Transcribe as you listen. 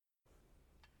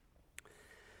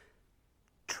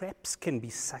traps can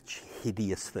be such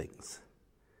hideous things.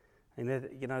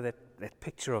 That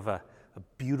picture of a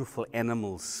beautiful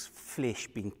animal's flesh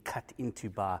being cut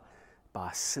into by a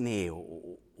snare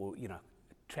or a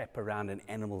trap around an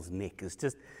animal's neck is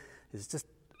just,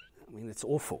 it's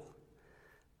awful.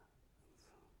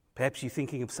 Perhaps you're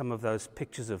thinking of some of those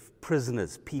pictures of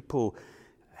prisoners, people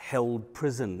held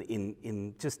prison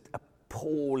in just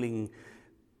appalling,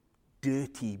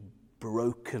 dirty,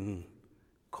 broken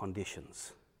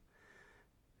conditions.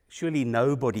 Surely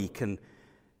nobody can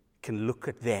look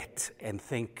at that and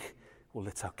think, well,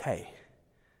 it's okay,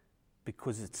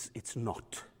 because it's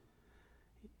not.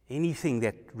 Anything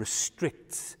that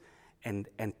restricts and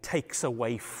takes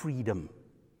away freedom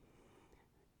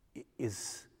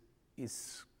is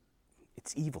it's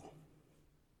evil.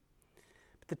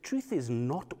 But the truth is,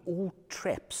 not all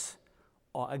traps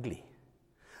are ugly.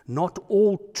 Not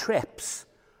all traps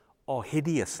are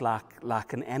hideous,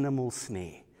 like an animal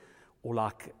snare or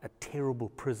like a terrible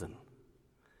prison.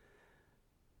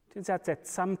 It turns out that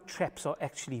some traps are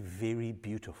actually very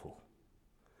beautiful.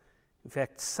 In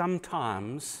fact,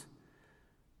 sometimes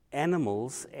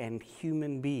animals and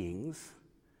human beings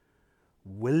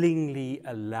willingly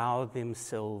allow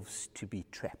themselves to be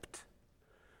trapped,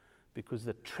 because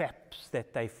the traps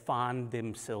that they find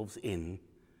themselves in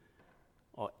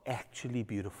are actually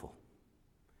beautiful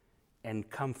and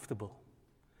comfortable,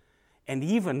 and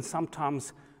even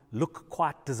sometimes look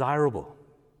quite desirable.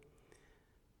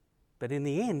 But in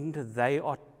the end, they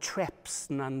are traps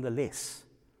nonetheless,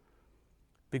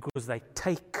 because they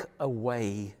take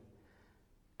away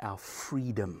our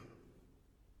freedom.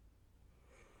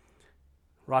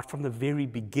 Right from the very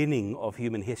beginning of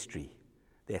human history,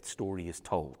 that story is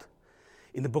told.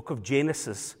 In the book of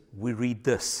Genesis, we read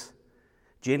this.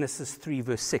 Genesis 3,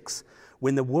 verse 6.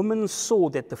 When the woman saw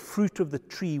that the fruit of the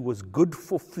tree was good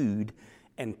for food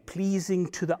and pleasing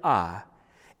to the eye,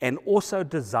 and also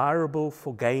desirable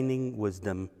for gaining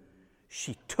wisdom,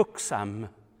 she took some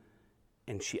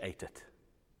and she ate it.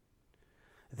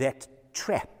 That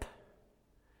trap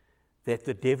that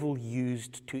the devil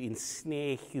used to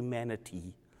ensnare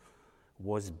humanity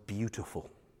was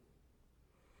beautiful.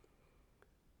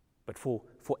 But for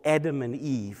Adam and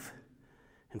Eve,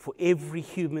 and for every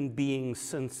human being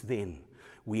since then,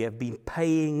 we have been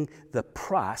paying the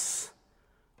price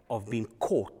of being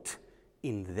caught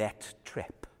in that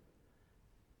trap,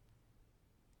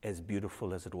 as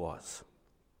beautiful as it was.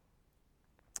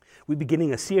 We're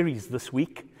beginning a series this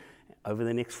week, over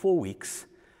the next 4 weeks,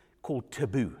 called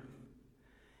Taboo.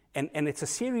 And it's a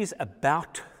series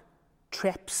about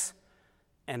traps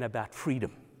and about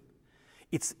freedom.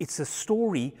 It's a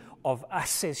story of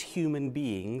us as human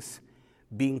beings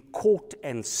being caught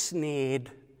and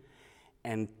snared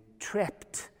and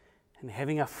trapped and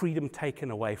having our freedom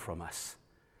taken away from us.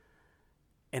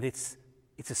 And it's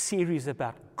a series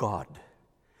about God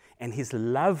and His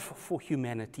love for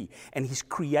humanity and His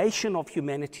creation of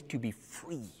humanity to be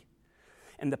free,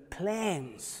 and the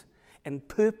plans and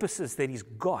purposes that He's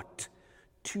got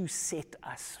to set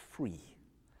us free.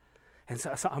 And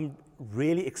so I'm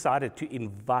really excited to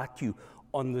invite you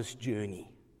on this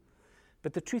journey.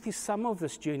 But the truth is, some of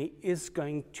this journey is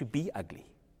going to be ugly,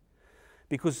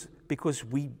 because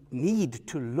we need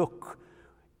to look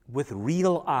with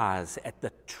real eyes at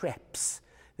the traps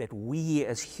that we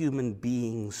as human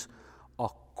beings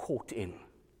are caught in.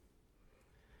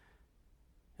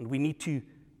 And we need to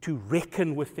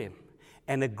reckon with them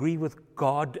and agree with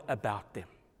God about them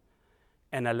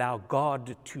and allow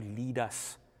God to lead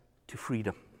us to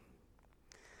freedom.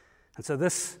 And so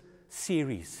this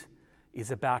series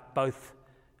is about both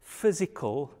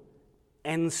physical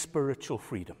and spiritual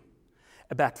freedom,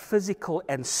 about physical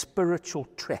and spiritual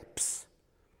traps,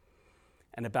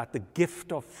 and about the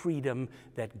gift of freedom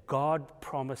that God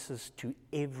promises to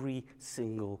every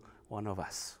single one of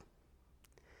us.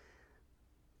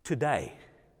 Today,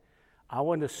 I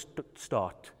want to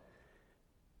start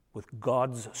with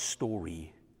God's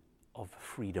story of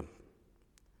freedom.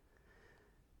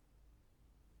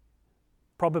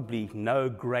 Probably no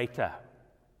greater,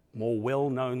 more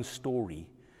well-known story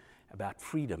about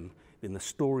freedom than the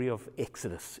story of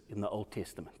Exodus in the Old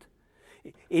Testament.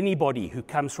 Anybody who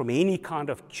comes from any kind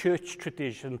of church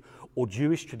tradition or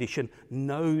Jewish tradition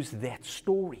knows that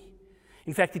story.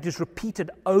 In fact, it is repeated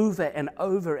over and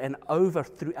over and over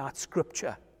throughout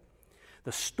Scripture.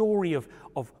 The story of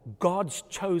God's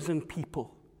chosen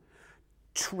people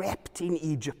trapped in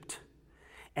Egypt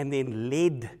and then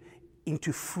led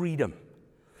into freedom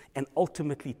and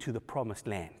ultimately to the promised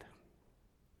land.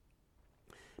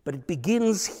 But it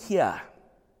begins here.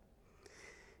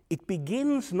 It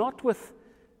begins not with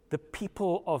the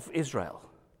people of Israel,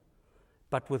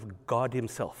 but with God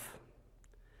himself.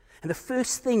 And the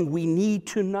first thing we need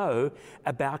to know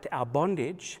about our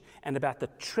bondage and about the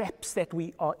traps that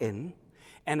we are in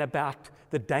and about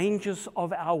the dangers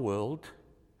of our world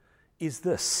is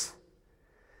this,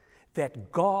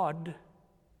 that God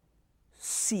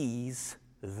sees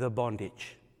the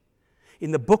bondage.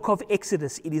 In the book of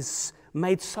Exodus, it is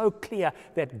made so clear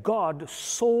that God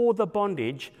saw the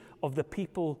bondage of the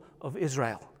people of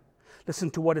Israel.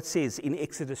 Listen to what it says in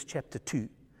Exodus chapter 2.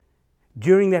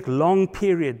 During that long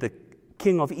period, the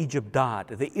king of Egypt died.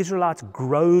 The Israelites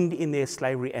groaned in their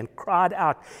slavery and cried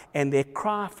out, and their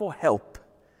cry for help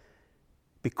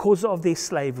because of their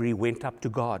slavery went up to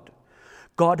God.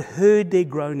 God heard their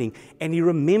groaning, and he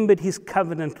remembered his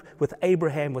covenant with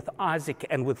Abraham, with Isaac,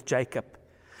 and with Jacob.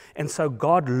 And so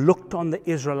God looked on the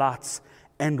Israelites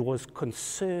and was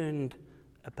concerned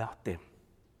about them.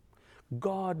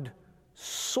 God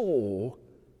saw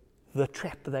the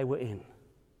trap they were in.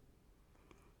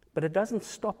 But it doesn't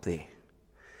stop there.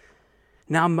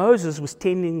 Now Moses was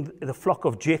tending the flock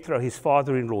of Jethro, his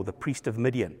father-in-law, the priest of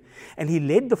Midian. And he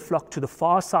led the flock to the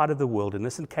far side of the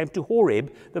wilderness and came to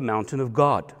Horeb, the mountain of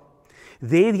God.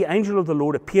 There the angel of the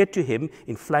Lord appeared to him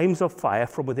in flames of fire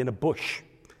from within a bush.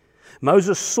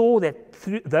 Moses saw that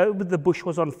though the bush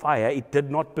was on fire, it did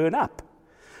not burn up.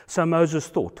 So Moses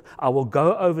thought, I will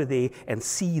go over there and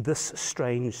see this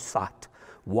strange sight,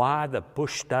 why the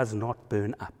bush does not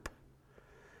burn up.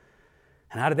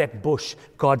 And out of that bush,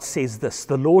 God says this,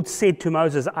 the Lord said to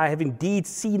Moses, I have indeed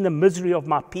seen the misery of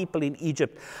my people in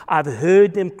Egypt. I've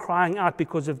heard them crying out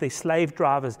because of their slave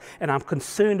drivers, and I'm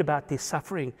concerned about their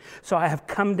suffering. So I have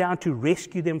come down to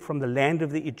rescue them from the land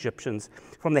of the Egyptians,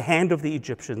 from the hand of the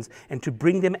Egyptians, and to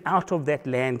bring them out of that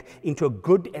land into a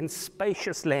good and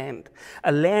spacious land,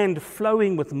 a land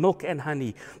flowing with milk and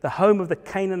honey, the home of the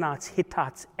Canaanites,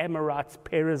 Hittites, Amorites,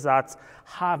 Perizzites,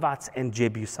 Hivites, and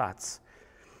Jebusites.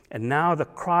 And now the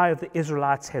cry of the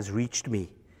Israelites has reached me,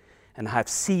 and I have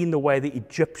seen the way the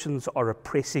Egyptians are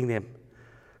oppressing them.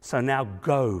 So now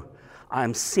go, I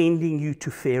am sending you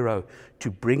to Pharaoh to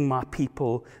bring my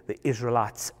people, the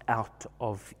Israelites, out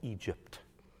of Egypt.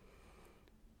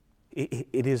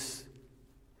 It is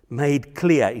made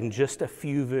clear in just a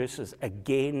few verses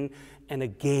again and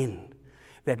again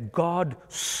that God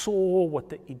saw what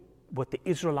the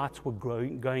Israelites were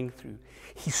going through.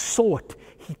 He saw it.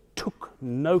 He took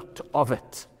note of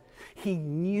it. He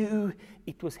knew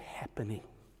it was happening.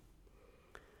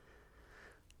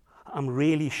 I'm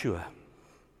really sure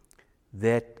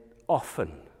that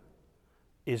often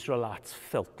Israelites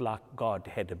felt like God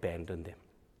had abandoned them.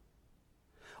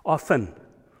 Often,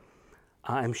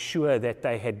 I'm sure that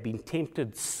they had been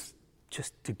tempted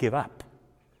just to give up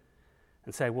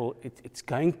and say, well, it's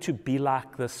going to be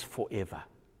like this forever.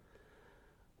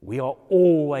 We are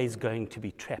always going to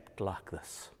be trapped like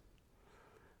this.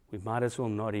 We might as well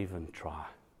not even try.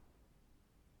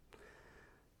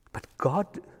 But God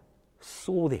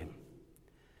saw them.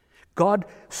 God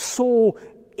saw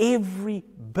every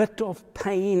bit of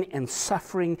pain and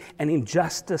suffering and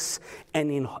injustice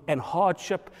and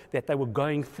hardship that they were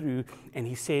going through. And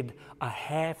he said, I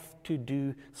have to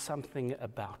do something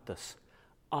about this.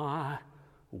 I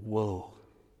will.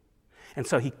 And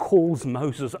so he calls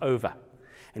Moses over.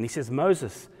 And he says,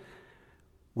 Moses,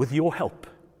 with your help,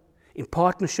 in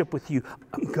partnership with you,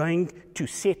 I'm going to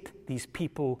set these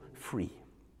people free.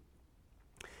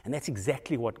 And that's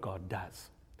exactly what God does.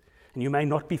 And you may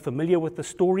not be familiar with the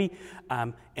story,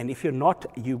 and if you're not,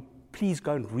 you please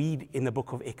go and read in the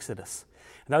book of Exodus.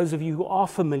 And those of you who are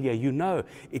familiar, you know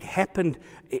it happened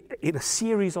in a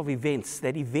series of events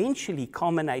that eventually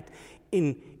culminate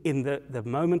in the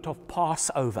moment of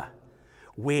Passover,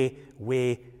 where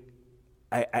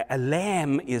a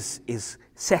lamb is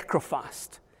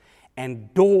sacrificed,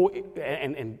 and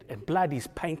blood is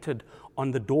painted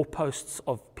on the doorposts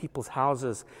of people's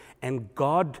houses, and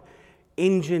God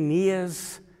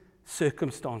engineers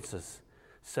circumstances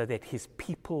so that his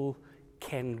people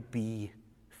can be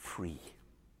free.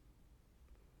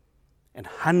 And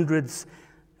hundreds,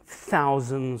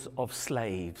 thousands of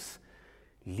slaves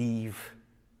leave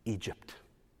Egypt.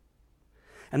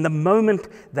 And the moment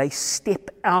they step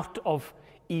out of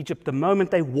Egypt, the moment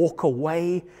they walk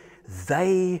away,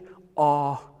 they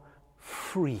are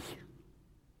free.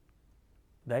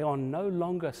 They are no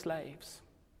longer slaves.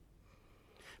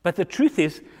 But the truth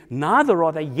is, neither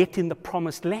are they yet in the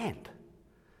promised land.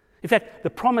 In fact, the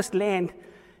promised land,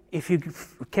 if you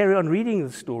carry on reading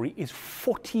the story, is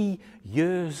 40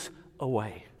 years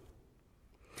away.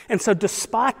 And so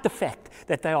despite the fact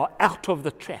that they are out of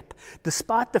the trap,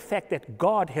 despite the fact that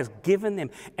God has given them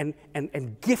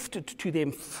and gifted to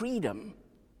them freedom,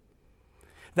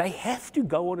 They have to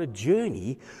go on a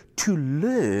journey to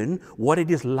learn what it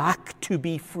is like to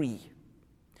be free.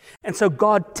 And so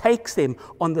God takes them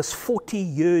on this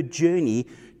 40-year journey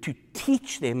to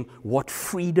teach them what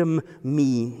freedom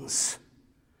means.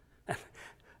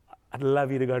 I'd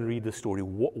love you to go and read the story.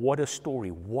 What a story.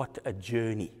 What a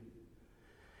journey.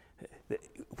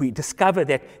 We discover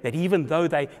that even though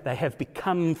they have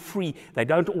become free, they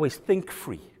don't always think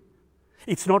free.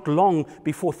 It's not long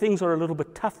before things are a little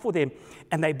bit tough for them,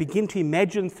 and they begin to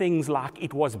imagine things like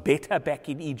it was better back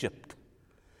in Egypt.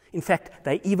 In fact,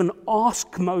 they even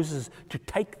ask Moses to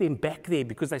take them back there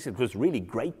because they said it was really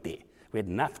great there. We had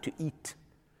enough to eat.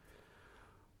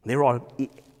 There are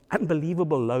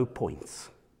unbelievable low points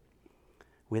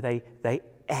where they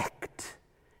act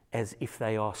as if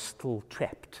they are still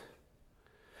trapped.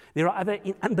 There are other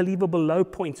unbelievable low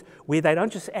points where they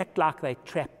don't just act like they're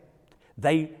trapped,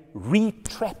 they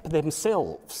re-trap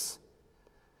themselves.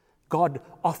 God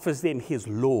offers them his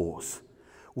laws,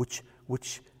 which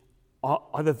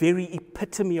are the very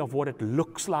epitome of what it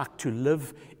looks like to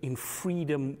live in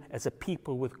freedom as a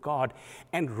people with God.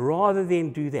 And rather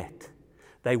than do that,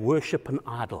 they worship an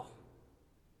idol.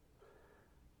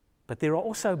 But there are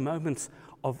also moments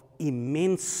of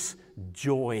immense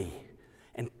joy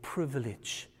and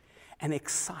privilege and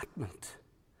excitement,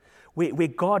 where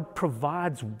God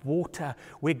provides water,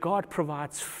 where God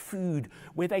provides food,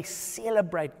 where they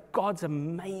celebrate God's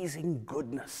amazing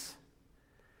goodness.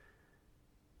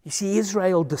 You see,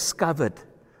 Israel discovered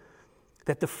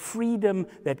that the freedom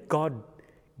that God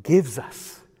gives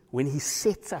us when he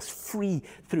sets us free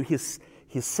through his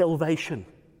salvation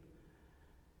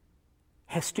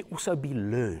has to also be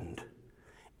learned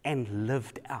and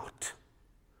lived out.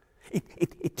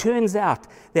 It turns out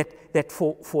that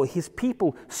for his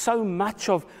people, so much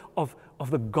of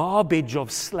the garbage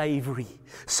of slavery,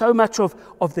 so much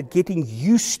of the getting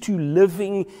used to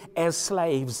living as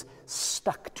slaves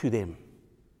stuck to them.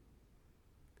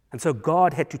 And so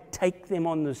God had to take them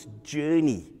on this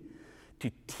journey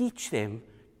to teach them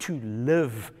to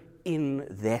live in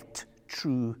that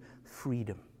true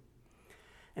freedom.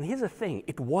 And here's the thing,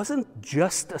 it wasn't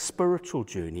just a spiritual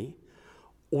journey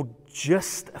or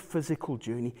just a physical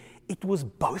journey. It was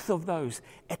both of those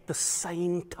at the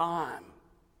same time.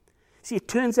 See, it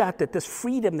turns out that this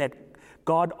freedom that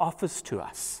God offers to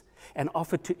us and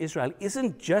offered to Israel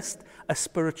isn't just a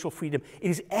spiritual freedom. It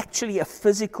is actually a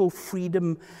physical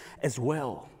freedom as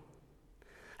well.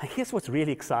 And here's what's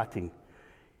really exciting.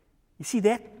 You see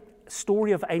that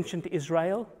story of ancient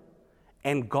Israel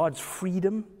and God's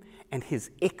freedom and his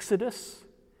exodus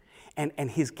and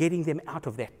his getting them out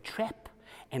of that trap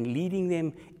and leading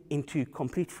them into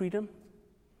complete freedom?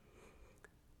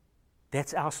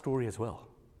 That's our story as well.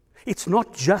 It's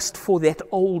not just for that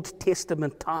Old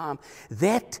Testament time.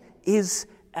 That is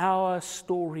our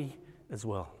story as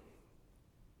well.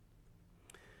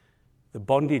 The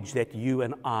bondage that you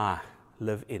and I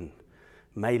live in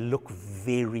may look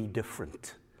very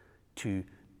different to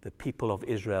the people of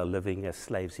Israel living as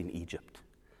slaves in Egypt.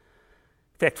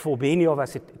 In fact, for many of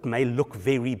us, it may look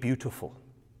very beautiful.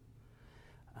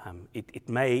 It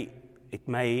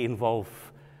may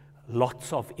involve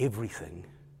lots of everything,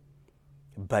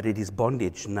 but it is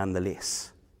bondage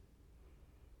nonetheless.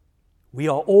 We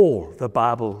are all, the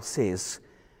Bible says,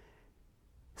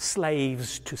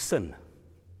 slaves to sin.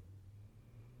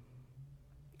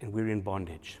 And we're in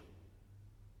bondage.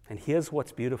 And here's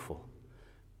what's beautiful.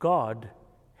 God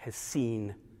has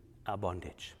seen our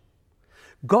bondage.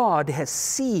 God has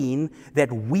seen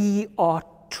that we are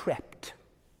trapped.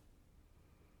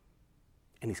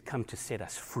 And he's come to set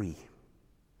us free.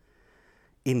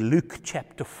 In Luke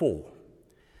chapter 4,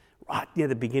 right near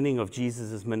the beginning of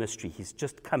Jesus' ministry, he's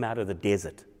just come out of the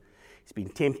desert. He's been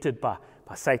tempted by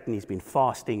Satan, he's been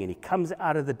fasting, and he comes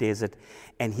out of the desert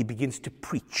and he begins to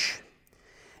preach.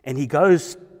 And he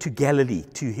goes to Galilee,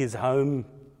 to his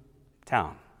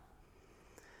hometown.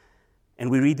 And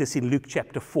we read this in Luke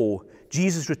chapter 4.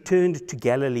 Jesus returned to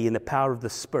Galilee in the power of the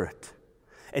Spirit,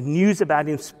 and news about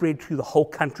him spread through the whole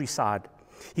countryside.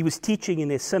 He was teaching in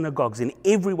their synagogues, and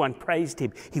everyone praised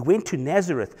him. He went to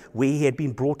Nazareth, where he had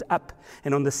been brought up,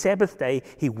 and on the Sabbath day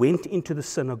he went into the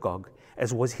synagogue,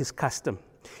 as was his custom.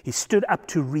 He stood up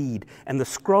to read, and the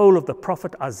scroll of the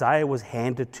prophet Isaiah was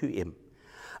handed to him.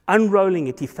 Unrolling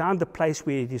it, he found the place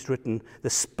where it is written,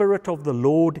 "The Spirit of the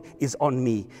Lord is on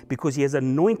me, because he has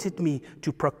anointed me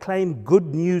to proclaim good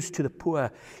news to the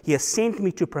poor. He has sent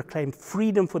me to proclaim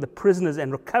freedom for the prisoners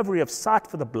and recovery of sight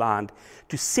for the blind,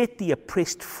 to set the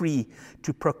oppressed free,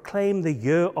 to proclaim the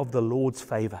year of the Lord's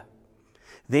favor."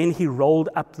 Then he rolled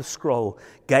up the scroll,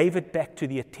 gave it back to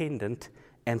the attendant,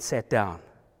 and sat down.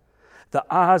 The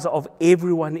eyes of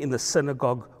everyone in the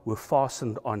synagogue were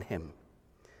fastened on him.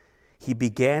 He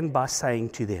began by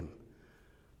saying to them,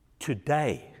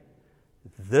 "Today,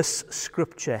 this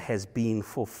scripture has been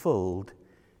fulfilled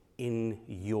in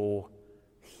your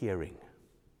hearing."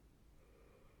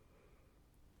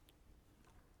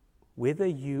 Whether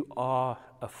you are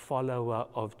a follower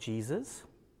of Jesus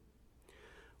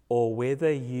or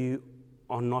whether you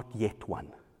are not yet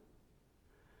one,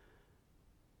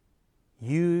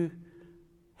 you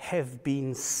have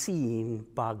been seen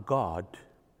by God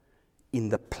in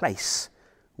the place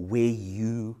where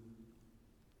you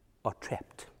are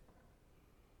trapped.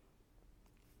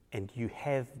 And you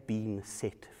have been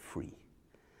set free.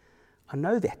 I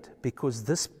know that because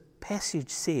this passage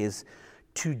says,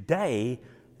 today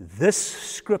this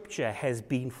scripture has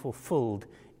been fulfilled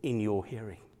in your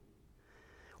hearing.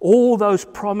 All those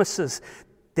promises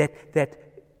that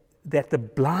the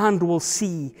blind will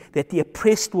see, that the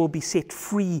oppressed will be set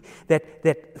free,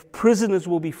 that prisoners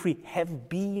will be free, have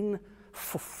been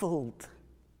fulfilled.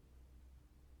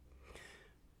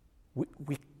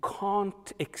 We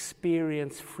can't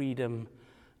experience freedom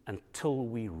until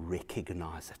we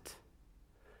recognize it.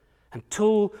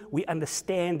 Until we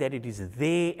understand that it is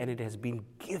there and it has been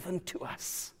given to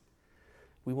us,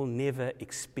 we will never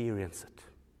experience it.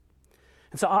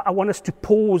 And so I want us to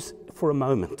pause for a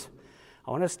moment.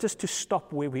 I want us just to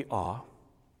stop where we are,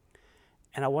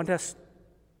 and I want us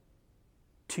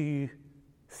to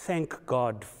thank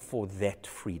God for that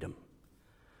freedom.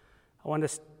 I want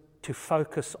us to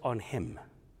focus on Him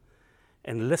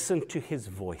and listen to His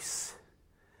voice.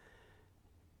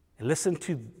 And listen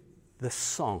to the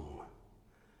song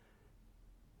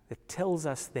that tells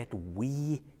us that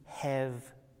we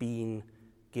have been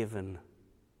given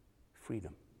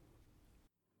freedom.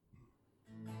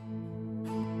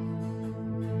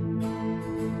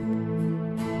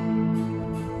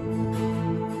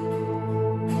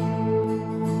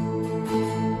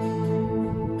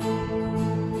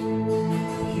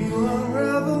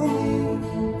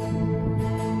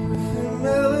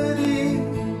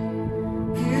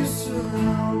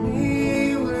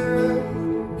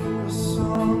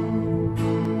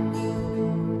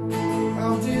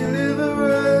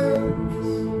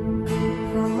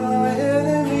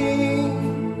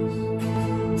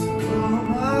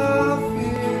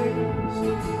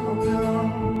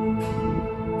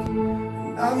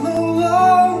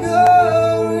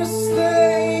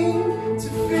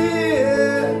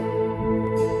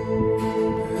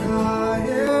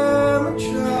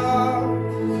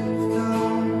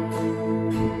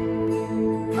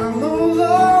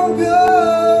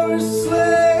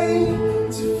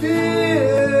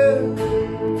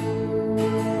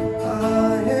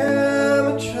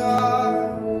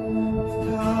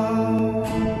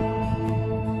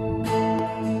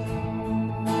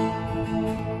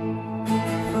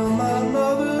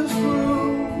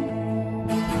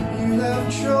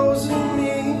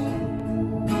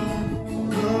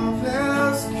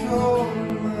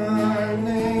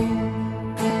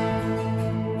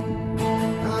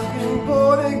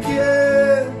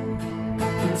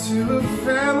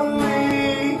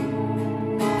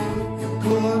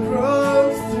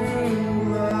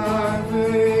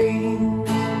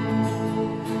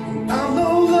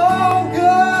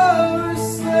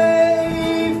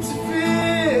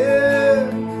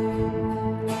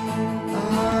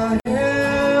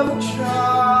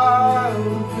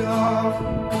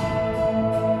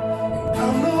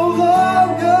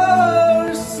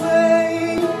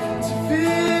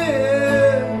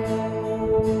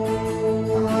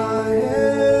 I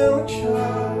am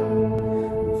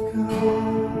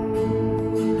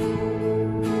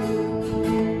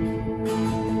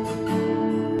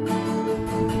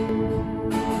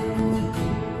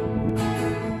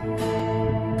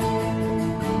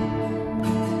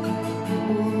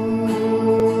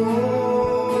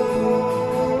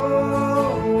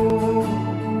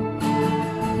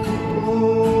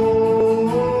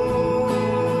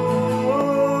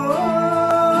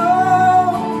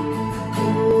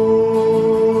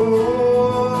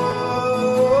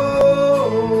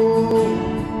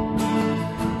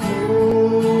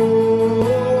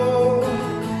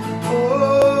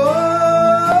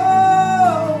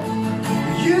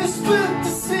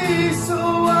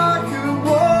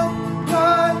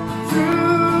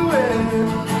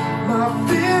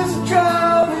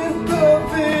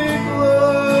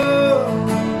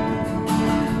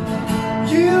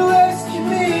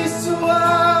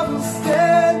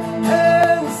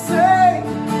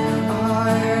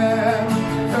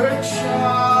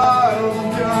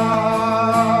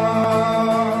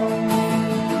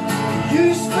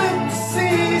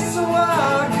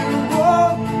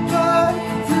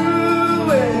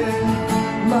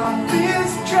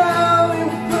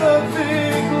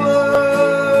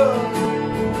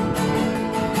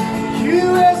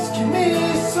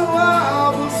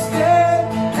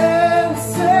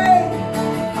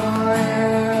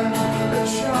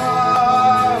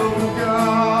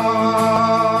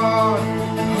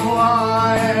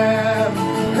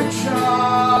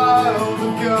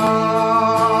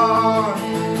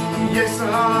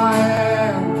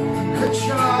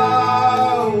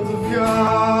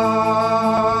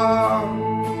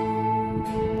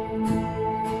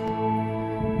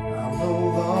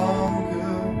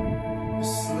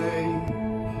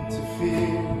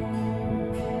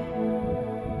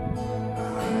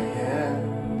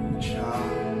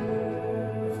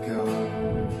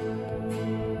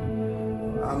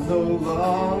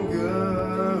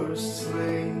longer a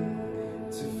slave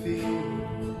to fear.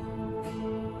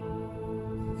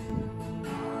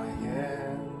 I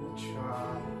am the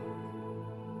child of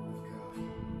God.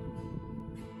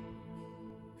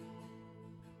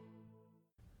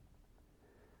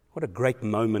 What a great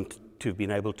moment to have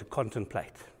been able to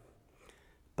contemplate.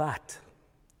 But,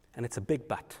 and it's a big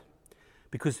but,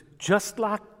 because just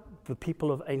like the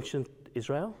people of ancient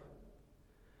Israel,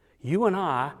 you and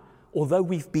I, although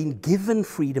we've been given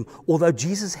freedom, although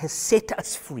Jesus has set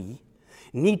us free,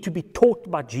 need to be taught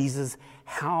by Jesus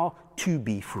how to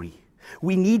be free.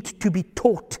 We need to be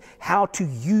taught how to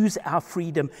use our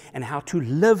freedom and how to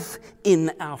live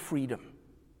in our freedom.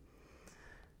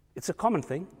 It's a common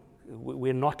thing.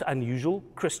 We're not unusual.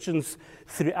 Christians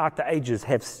throughout the ages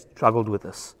have struggled with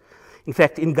this. In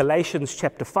fact, in Galatians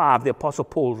chapter 5, the Apostle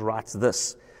Paul writes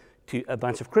this to a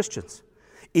bunch of Christians.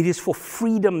 It is for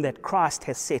freedom that Christ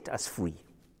has set us free.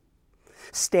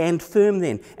 Stand firm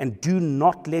then, and do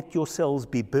not let yourselves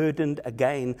be burdened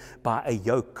again by a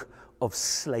yoke of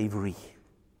slavery.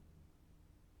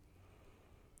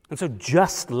 And so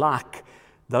just like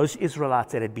those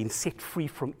Israelites that had been set free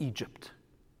from Egypt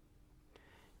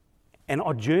and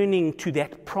are journeying to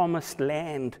that promised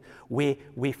land where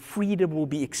freedom will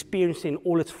be experienced in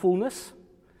all its fullness,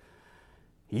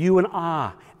 you and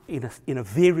I, in a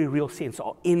very real sense,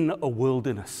 are in a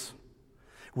wilderness.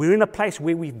 We're in a place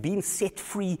where we've been set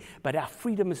free, but our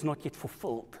freedom is not yet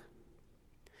fulfilled.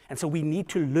 And so we need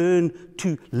to learn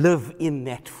to live in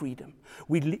that freedom.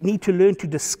 We need to learn to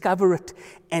discover it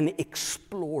and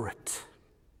explore it.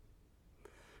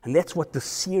 And that's what the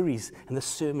series and the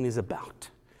sermon is about.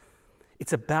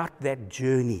 It's about that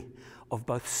journey of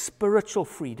both spiritual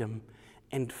freedom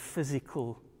and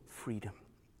physical freedom.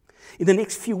 In the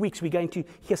next few weeks, we're going to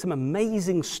hear some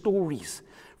amazing stories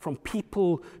from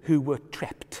people who were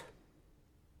trapped.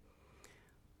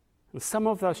 And some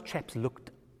of those traps looked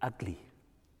ugly.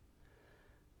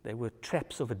 They were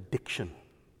traps of addiction,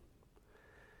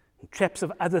 and traps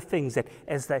of other things that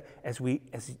as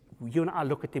you and I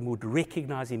look at them, would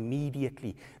recognize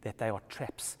immediately that they are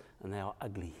traps and they are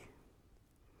ugly.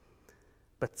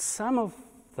 But some of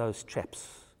those traps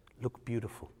look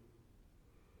beautiful.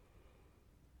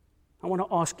 I want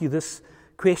to ask you this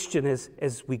question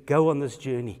as we go on this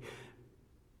journey.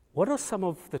 What are some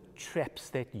of the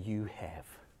traps that you have?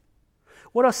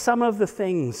 What are some of the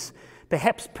things,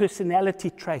 perhaps personality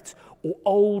traits or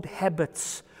old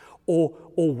habits or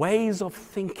ways of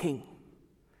thinking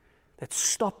that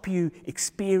stop you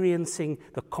experiencing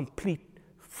the complete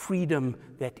freedom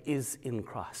that is in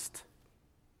Christ?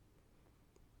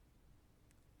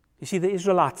 You see, the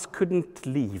Israelites couldn't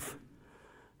leave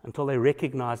until they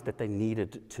recognized that they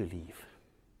needed to leave.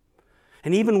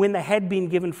 And even when they had been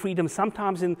given freedom,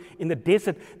 sometimes in the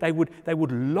desert, they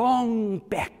would long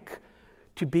back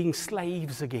to being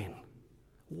slaves again.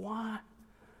 Why?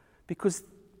 Because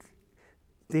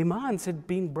their minds had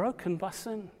been broken by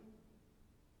sin.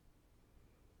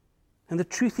 And the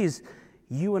truth is,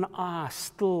 you and I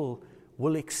still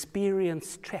will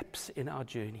experience traps in our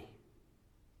journey.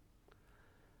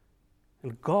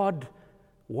 And God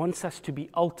wants us to be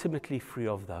ultimately free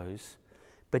of those,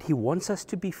 but He wants us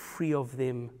to be free of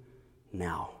them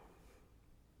now.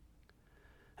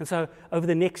 And so over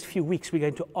the next few weeks, we're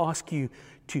going to ask you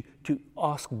to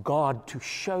ask God to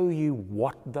show you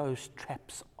what those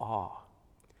traps are.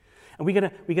 And we're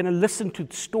going to listen to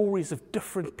stories of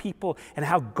different people and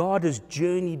how God has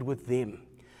journeyed with them.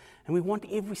 And we want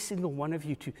every single one of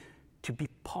you to be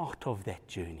part of that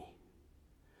journey.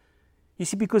 You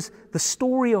see, because the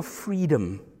story of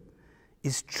freedom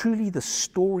is truly the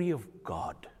story of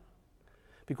God.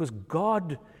 Because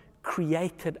God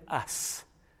created us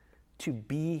to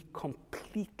be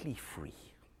completely free.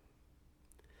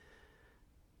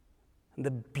 And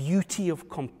the beauty of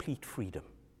complete freedom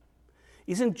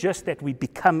isn't just that we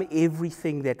become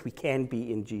everything that we can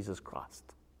be in Jesus Christ.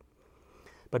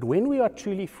 But when we are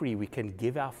truly free, we can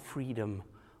give our freedom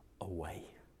away.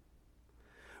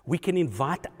 We can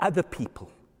invite other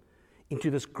people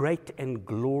into this great and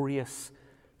glorious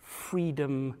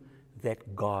freedom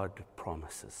that God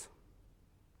promises.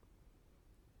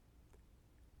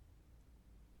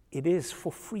 It is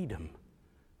for freedom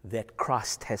that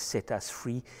Christ has set us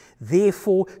free.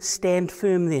 Therefore, stand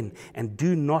firm then, and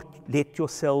do not let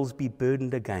yourselves be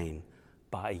burdened again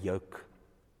by a yoke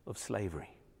of slavery.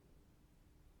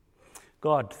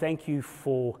 God, thank you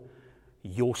for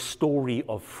your story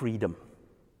of freedom.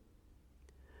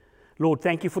 Lord,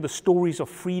 thank you for the stories of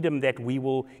freedom that we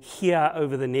will hear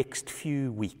over the next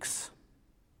few weeks.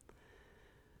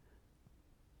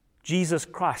 Jesus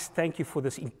Christ, thank you for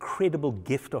this incredible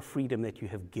gift of freedom that you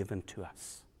have given to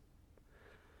us.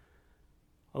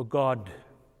 Oh God,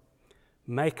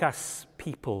 make us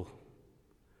people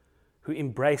who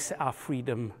embrace our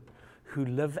freedom, who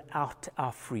live out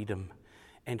our freedom,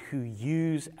 and who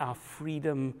use our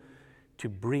freedom to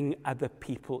bring other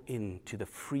people into the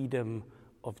freedom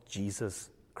of Jesus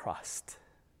Christ.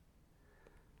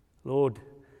 Lord,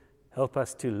 help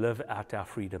us to live out our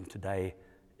freedom today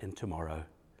and tomorrow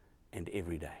and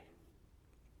every day.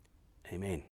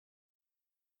 Amen.